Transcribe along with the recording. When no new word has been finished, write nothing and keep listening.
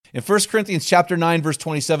In 1 Corinthians chapter 9, verse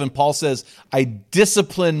 27, Paul says, I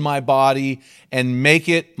discipline my body and make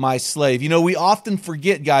it my slave. You know, we often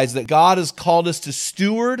forget, guys, that God has called us to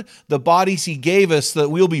steward the bodies he gave us so that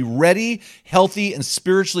we'll be ready, healthy, and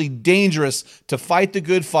spiritually dangerous to fight the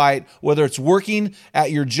good fight, whether it's working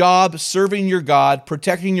at your job, serving your God,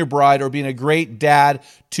 protecting your bride, or being a great dad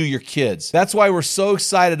to your kids. That's why we're so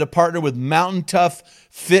excited to partner with Mountain Tough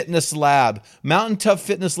Fitness Lab. Mountain Tough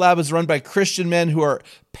Fitness Lab is run by Christian men who are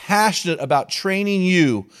passionate about training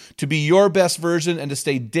you to be your best version and to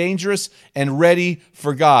stay dangerous and ready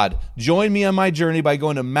for God. Join me on my journey by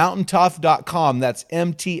going to mountaintough.com. That's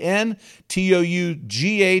MTNTOUGH,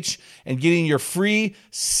 and getting your free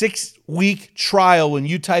 6-week trial when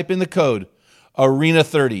you type in the code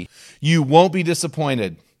ARENA30. You won't be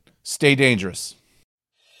disappointed. Stay dangerous.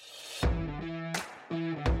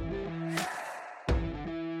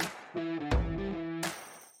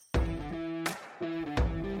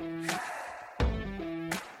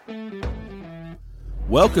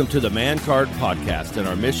 Welcome to the Man Card Podcast and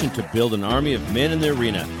our mission to build an army of men in the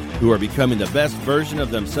arena who are becoming the best version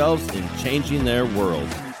of themselves in changing their world.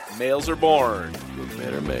 Males are born, but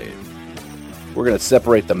men are made. We're going to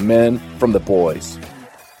separate the men from the boys.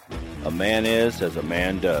 A man is as a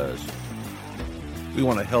man does. We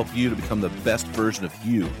want to help you to become the best version of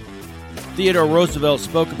you. Theodore Roosevelt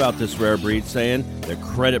spoke about this rare breed, saying, the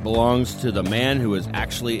credit belongs to the man who is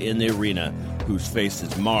actually in the arena, whose face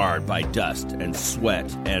is marred by dust and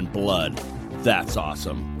sweat and blood. That's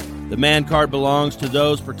awesome. The man card belongs to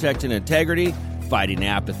those protecting integrity, fighting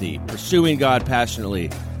apathy, pursuing God passionately,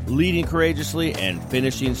 leading courageously, and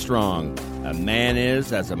finishing strong. A man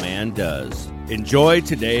is as a man does. Enjoy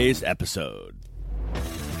today's episode.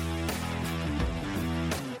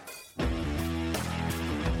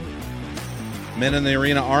 Men in the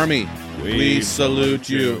Arena Army, we salute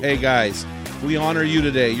you. Hey guys, we honor you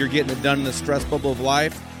today. You're getting it done in the stress bubble of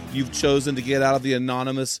life. You've chosen to get out of the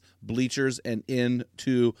anonymous bleachers and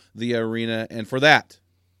into the arena. And for that,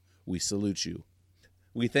 we salute you.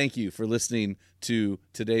 We thank you for listening to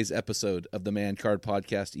today's episode of the Man Card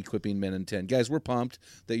Podcast, Equipping Men in 10. Guys, we're pumped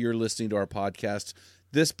that you're listening to our podcast.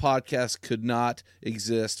 This podcast could not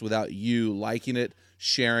exist without you liking it,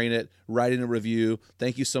 sharing it, writing a review.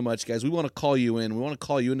 Thank you so much, guys. We want to call you in. We want to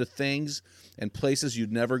call you into things and places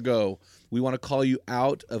you'd never go. We want to call you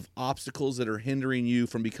out of obstacles that are hindering you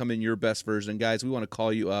from becoming your best version. Guys, we want to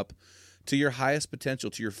call you up to your highest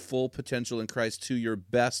potential, to your full potential in Christ, to your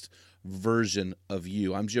best version of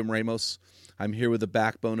you. I'm Jim Ramos. I'm here with the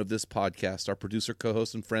backbone of this podcast, our producer,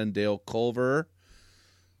 co-host, and friend, Dale Culver.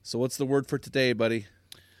 So what's the word for today, buddy?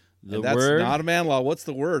 That's not a man law. What's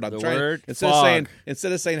the word?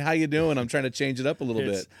 Instead of saying how you doing, I'm trying to change it up a little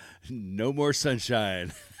bit. No more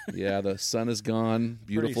sunshine. Yeah, the sun is gone.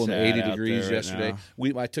 Beautiful and 80 degrees yesterday.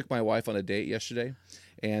 I took my wife on a date yesterday,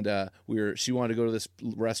 and she wanted to go to this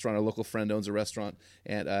restaurant. Our local friend owns a restaurant,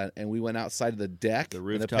 and we went outside of the deck, the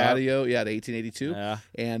rooftop, the patio. Yeah, the 1882. Yeah.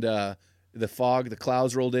 And the fog, the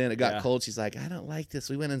clouds rolled in. It got cold. She's like, I don't like this.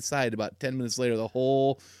 We went inside. About 10 minutes later, the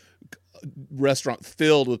whole restaurant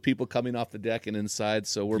filled with people coming off the deck and inside.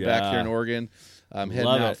 So we're back here in Oregon. I'm heading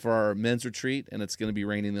out for our men's retreat, and it's going to be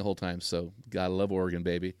raining the whole time. So gotta love Oregon,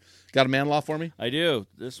 baby. Got a man law for me? I do.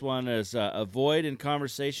 This one is avoid in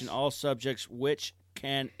conversation all subjects which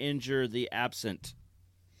can injure the absent.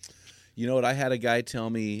 You know what? I had a guy tell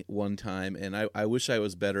me one time, and I wish I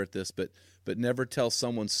was better at this, but never tell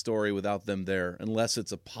someone's story without them there, unless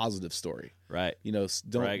it's a positive story. Right. You know,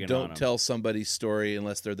 don't tell somebody's story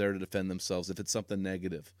unless they're there to defend themselves. If it's something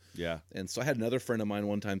negative. Yeah. And so I had another friend of mine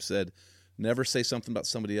one time said, never say something about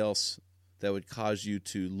somebody else that would cause you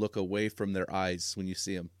to look away from their eyes when you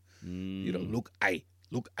see them. You know, look eye.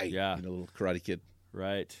 Yeah. You know, little Karate Kid.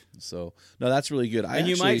 Right. So, no, that's really good.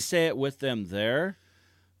 You might say it with them there,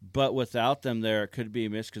 but without them there, it could be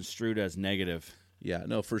misconstrued as negative. Yeah,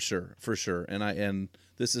 no, for sure. And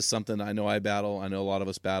this is something I know I battle. I know a lot of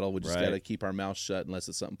us battle. We just got to keep our mouth shut unless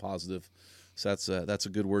it's something positive. So that's a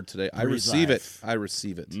good word today. I receive it.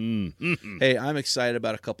 Mm-hmm. Hey, I'm excited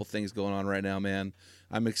about a couple things going on right now, man.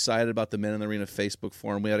 I'm excited about the Men in the Arena Facebook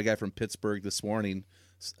forum. We had a guy from Pittsburgh this morning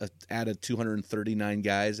added 239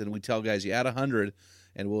 guys, and we tell guys you add 100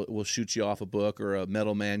 and we'll shoot you off a book or a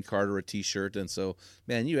metal man card or a T-shirt. And so,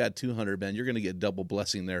 man, you add 200, man, you're going to get double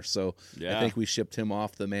blessing there. So I think we shipped him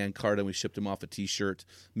off the man card and we shipped him off a T-shirt,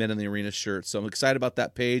 Men in the Arena shirt. So I'm excited about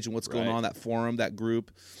that page and what's going on, that forum, that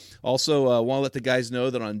group. Also, want to let the guys know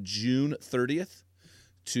that on June 30th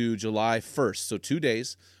to July 1st, so 2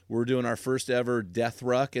 days, We're doing our first ever Death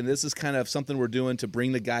Ruck, and this is kind of something we're doing to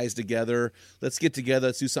bring the guys together. Let's get together.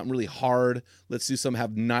 Let's do something really hard. Let's do some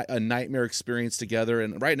have a nightmare experience together.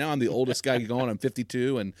 And right now, I'm the oldest guy going. I'm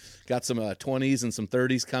 52 and got some 20s and some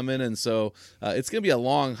 30s coming. And so it's going to be a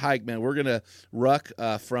long hike, man. We're going to ruck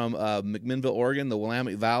from McMinnville, Oregon, the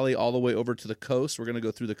Willamette Valley, all the way over to the coast. We're going to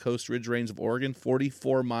go through the Coast Ridge Range of Oregon,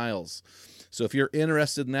 44 miles. So if you're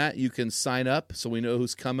interested in that, you can sign up so we know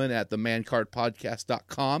who's coming at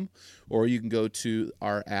themancardpodcast.com, or you can go to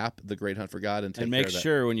our app, The Great Hunt for God, and take and care make of that.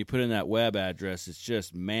 sure when you put in that web address, it's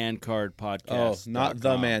just mancardpodcast. Oh, not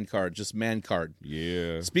the Man Card, just Man Card.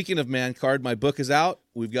 Yeah. Speaking of Man Card, my book is out.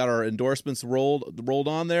 We've got our endorsements rolled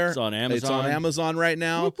on there. It's on Amazon. It's on Amazon right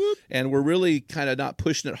now. Whoop, whoop. And we're really kind of not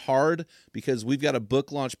pushing it hard because we've got a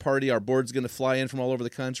book launch party. Our board's going to fly in from all over the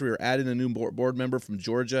country. We're adding a new board member from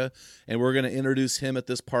Georgia, and we're going to introduce him at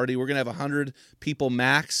this party. We're going to have 100 people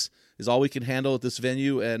max is all we can handle at this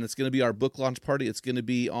venue, and it's going to be our book launch party. It's going to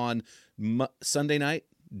be on Sunday night,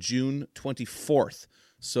 June 24th.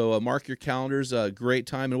 So mark your calendars, a great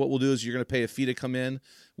time. And what we'll do is you're going to pay a fee to come in.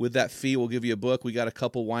 With that fee, we'll give you a book. We got a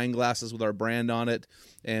couple wine glasses with our brand on it.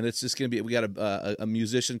 And it's just going to be, we got a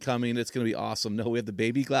musician coming. It's going to be awesome. No, we have the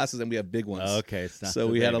baby glasses and we have big ones. Okay. It's not so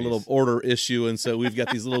we had a little order issue. And so we've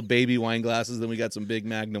got these little baby wine glasses. Then we got some big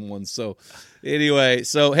Magnum ones. So anyway,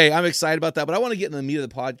 hey, I'm excited about that. But I want to get in the meat of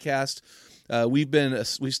the podcast.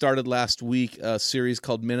 We started last week a series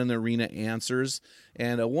called Men in the Arena Answers.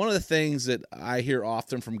 And one of the things that I hear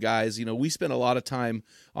often from guys, we spend a lot of time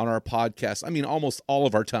on our podcast. I mean, almost all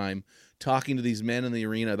of our time talking to these men in the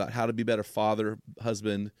arena about how to be a better father,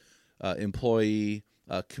 husband, employee,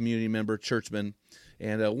 community member, churchman.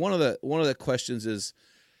 And one of the questions is,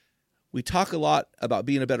 we talk a lot about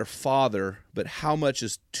being a better father, but how much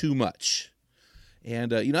is too much?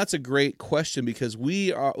 And that's a great question because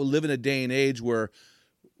we live in a day and age where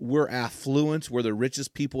we're affluent. We're the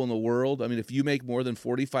richest people in the world. I mean, if you make more than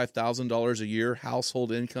 $45,000 a year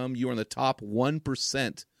household income, you are in the top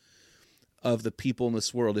 1% of the people in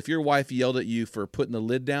this world. If your wife yelled at you for putting the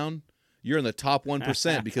lid down, you're in the top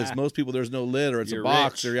 1% because most people, there's no lid or it's a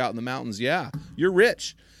box or you're out in the mountains. Yeah, you're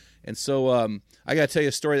rich. And so I got to tell you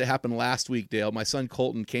a story that happened last week, Dale. My son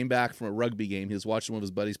Colton came back from a rugby game. He was watching one of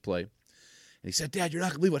his buddies play. And he said, "Dad, you're not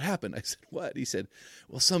going to believe what happened." I said, "What?" He said,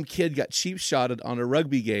 "Well, some kid got cheap-shotted on a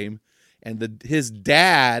rugby game, and his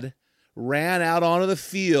dad ran out onto the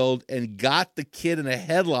field and got the kid in a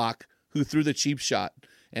headlock who threw the cheap shot,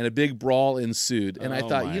 and a big brawl ensued." And I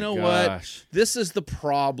thought, what? This is the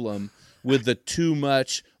problem with the too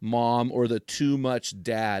much mom or the too much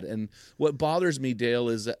dad. And what bothers me, Dale,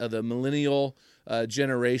 is the millennial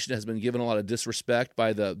generation has been given a lot of disrespect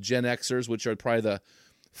by the Gen Xers, which are probably the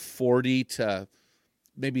 40 to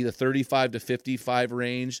maybe the 35 to 55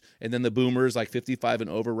 range, and then the boomers like 55 and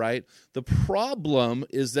over, right? The problem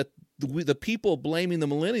is that the people blaming the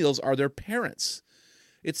millennials are their parents.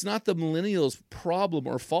 It's not the millennials' problem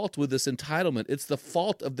or fault with this entitlement. It's the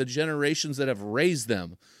fault of the generations that have raised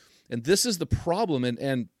them. And this is the problem.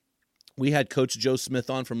 And we had Coach Joe Smith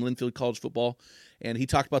on from Linfield College Football, and he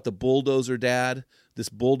talked about the bulldozer dad, this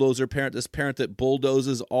bulldozer parent, this parent that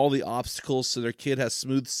bulldozes all the obstacles so their kid has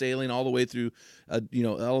smooth sailing all the way through,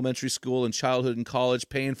 elementary school and childhood and college,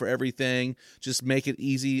 paying for everything, just make it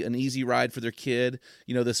easy, an easy ride for their kid.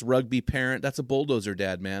 This rugby parent, that's a bulldozer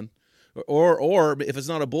dad, man. Or if it's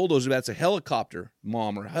not a bulldozer, that's a helicopter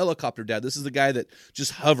mom or a helicopter dad. This is the guy that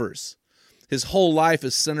just hovers. His whole life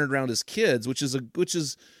is centered around his kids, which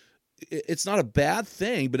is it's not a bad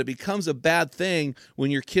thing, but it becomes a bad thing when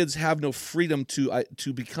your kids have no freedom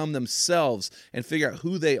to become themselves and figure out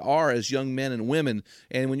who they are as young men and women.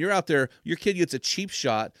 And when you're out there, your kid gets a cheap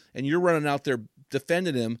shot and you're running out there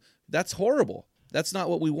defending him. That's horrible. That's not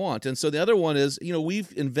what we want. And so the other one is,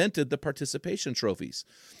 we've invented the participation trophies.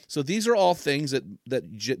 So these are all things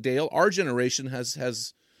that Dale, our generation,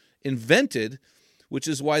 has invented, which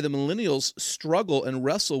is why the millennials struggle and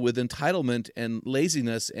wrestle with entitlement and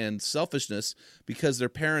laziness and selfishness because their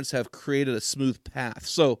parents have created a smooth path.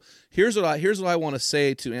 So here's what I want to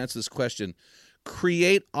say to answer this question.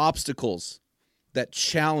 Create obstacles that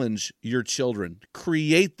challenge your children.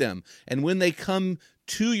 Create them. And when they come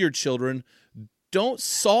to your children, don't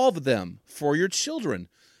solve them for your children.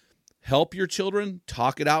 Help your children,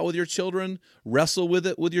 talk it out with your children, wrestle with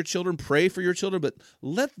it with your children, pray for your children, but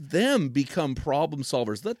let them become problem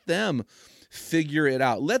solvers. Let them figure it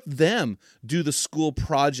out. Let them do the school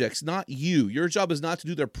projects, not you. Your job is not to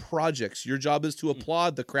do their projects. Your job is to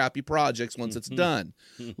applaud the crappy projects once it's done.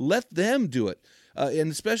 Let them do it.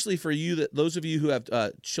 and especially for you, those of you who have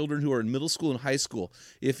children who are in middle school and high school,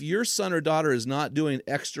 if your son or daughter is not doing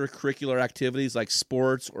extracurricular activities like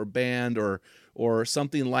sports or band or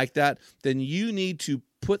something like that, then you need to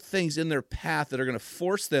put things in their path that are going to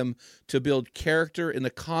force them to build character in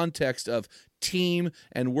the context of team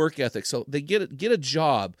and work ethic. So they get a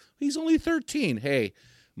job. He's only 13. Hey,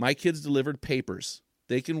 my kids delivered papers.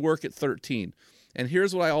 They can work at 13. And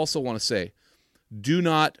here's what I also want to say. Do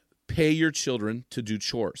not pay your children to do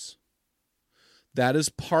chores. That is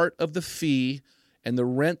part of the fee and the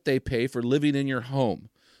rent they pay for living in your home.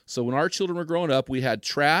 So when our children were growing up, we had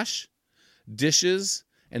trash, dishes,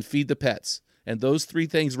 and feed the pets. And those three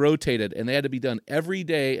things rotated, and they had to be done every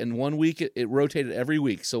day. And 1 week, it rotated every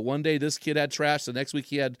week. So one day this kid had trash. The next week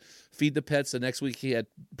he had feed the pets. The next week he had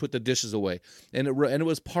put the dishes away. And it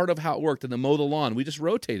was part of how it worked. And to mow the lawn, we just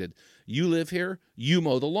rotated. You live here, you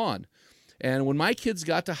mow the lawn. And when my kids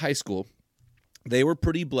got to high school, they were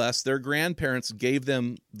pretty blessed. Their grandparents gave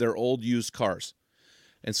them their old used cars.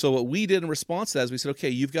 And so what we did in response to that is we said, okay,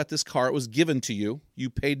 you've got this car. It was given to you.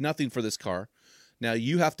 You paid nothing for this car. Now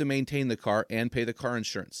you have to maintain the car and pay the car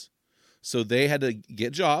insurance. So they had to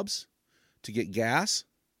get jobs to get gas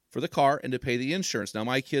for the car and to pay the insurance. Now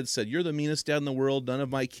my kids said, you're the meanest dad in the world. None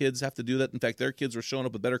of my kids have to do that. In fact, their kids were showing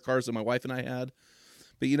up with better cars than my wife and I had.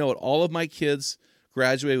 But you know what? All of my kids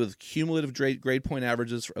graduated with cumulative grade point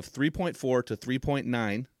averages of 3.4 to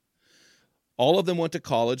 3.9. All of them went to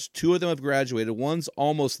college. 2 of them have graduated. One's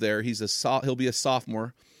almost there. He'll be a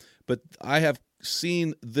sophomore. But I have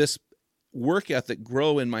seen this work ethic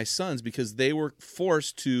grow in my sons because they were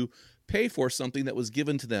forced to pay for something that was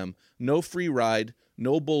given to them. No free ride,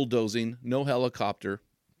 no bulldozing, no helicopter.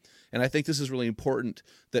 And I think this is really important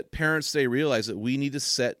that parents today realize that we need to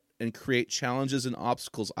set and create challenges and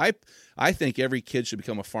obstacles. I think every kid should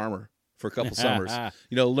become a farmer for a couple summers.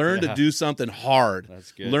 Learn to do something hard.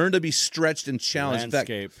 That's good. Learn to be stretched and challenged.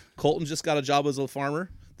 Landscape. In fact, Colton just got a job as a farmer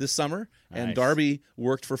this summer, and Nice. Darby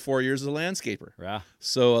worked for 4 years as a landscaper. Yeah.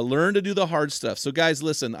 So learn to do the hard stuff. So guys,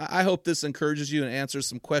 listen, I hope this encourages you and answers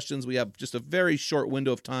some questions. We have just a very short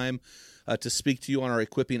window of time to speak to you on our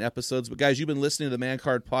equipping episodes. But guys, you've been listening to the Man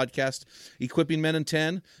Card Podcast, Equipping Men in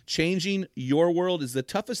 10. Changing your world is the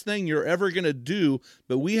toughest thing you're ever going to do,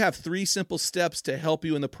 but we have 3 simple steps to help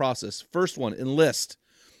you in the process. First one, enlist.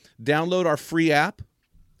 Download our free app.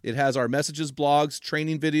 It has our messages, blogs,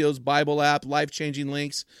 training videos, Bible app, life-changing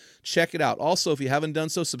links. Check it out. Also, if you haven't done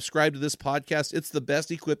so, subscribe to this podcast. It's the best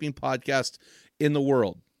equipping podcast in the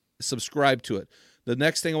world. Subscribe to it. The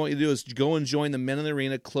next thing I want you to do is go and join the Men in the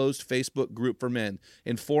Arena closed Facebook group for men.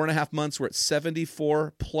 In 4.5 months, we're at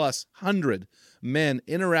 74,100 men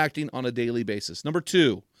interacting on a daily basis. Number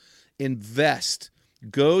 2, invest.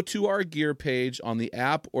 Go to our gear page on the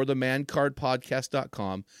app or the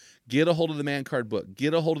mancardpodcast.com. Get a hold of the Man Card book.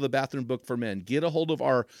 Get a hold of the Bathroom Book for Men. Get a hold of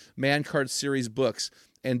our Man Card series books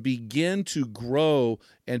and begin to grow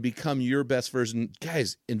and become your best version.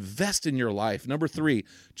 Guys, invest in your life. Number 3,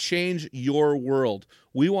 change your world.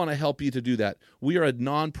 We want to help you to do that. We are a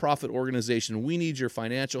nonprofit organization. We need your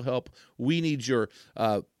financial help. We need your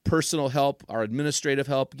personal help, our administrative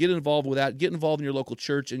help. Get involved with that. Get involved in your local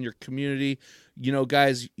church and your community.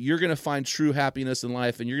 Guys, you're going to find true happiness in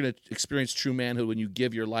life, and you're going to experience true manhood when you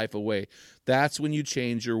give your life away. That's when you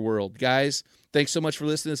change your world. Guys, thanks so much for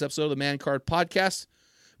listening to this episode of the Man Card Podcast.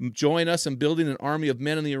 Join us in building an army of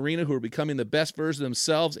men in the arena who are becoming the best version of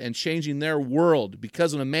themselves and changing their world.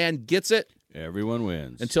 Because when a man gets it, everyone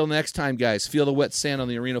wins. Until next time, guys, feel the wet sand on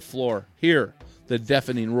the arena floor. Hear the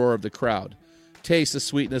deafening roar of the crowd. Taste the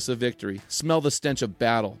sweetness of victory. Smell the stench of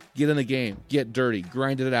battle. Get in the game. Get dirty.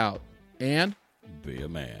 Grind it out. And be a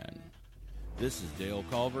man. This is Dale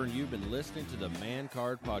Culver, and you've been listening to the Man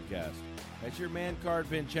Card Podcast. Has your man card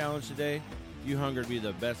been challenged today? If you hunger to be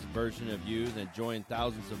the best version of you, then join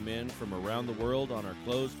thousands of men from around the world on our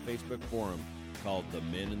closed Facebook forum called The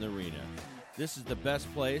Men in the Arena. This is the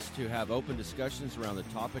best place to have open discussions around the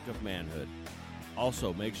topic of manhood.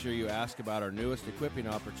 Also, make sure you ask about our newest equipping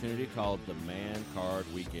opportunity called the Man Card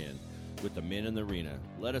Weekend with the Men in the Arena.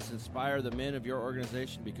 Let us inspire the men of your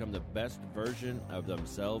organization to become the best version of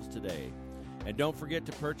themselves today. And don't forget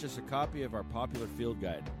to purchase a copy of our popular field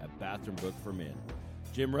guide, A Bathroom Book for Men.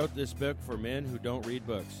 Jim wrote this book for men who don't read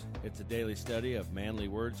books. It's a daily study of manly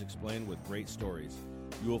words explained with great stories.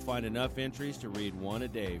 You will find enough entries to read one a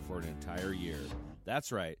day for an entire year.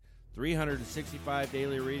 That's right, 365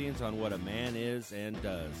 daily readings on what a man is and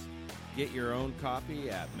does. Get your own copy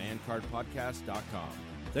at mancardpodcast.com.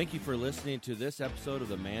 Thank you for listening to this episode of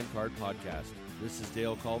the Man Card Podcast. This is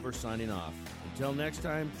Dale Culver signing off. Until next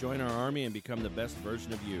time, join our army and become the best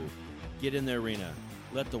version of you. Get in the arena.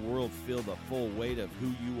 Let the world feel the full weight of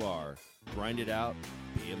who you are. Grind it out.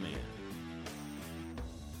 Be a man.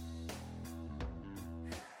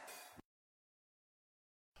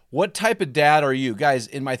 What type of dad are you? Guys,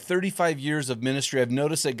 in my 35 years of ministry, I've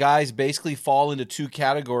noticed that guys basically fall into two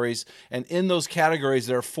categories. And in those categories,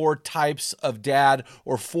 there are 4 types of dad,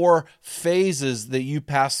 or 4 phases that you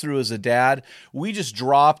pass through as a dad. We just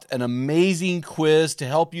dropped an amazing quiz to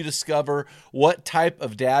help you discover what type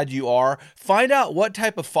of dad you are. Find out what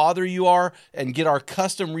type of father you are and get our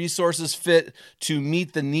custom resources fit to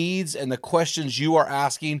meet the needs and the questions you are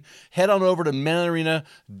asking. Head on over to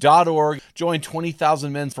menarena.org. Join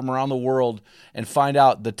 20,000 men from around the world and find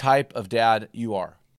out the type of dad you are.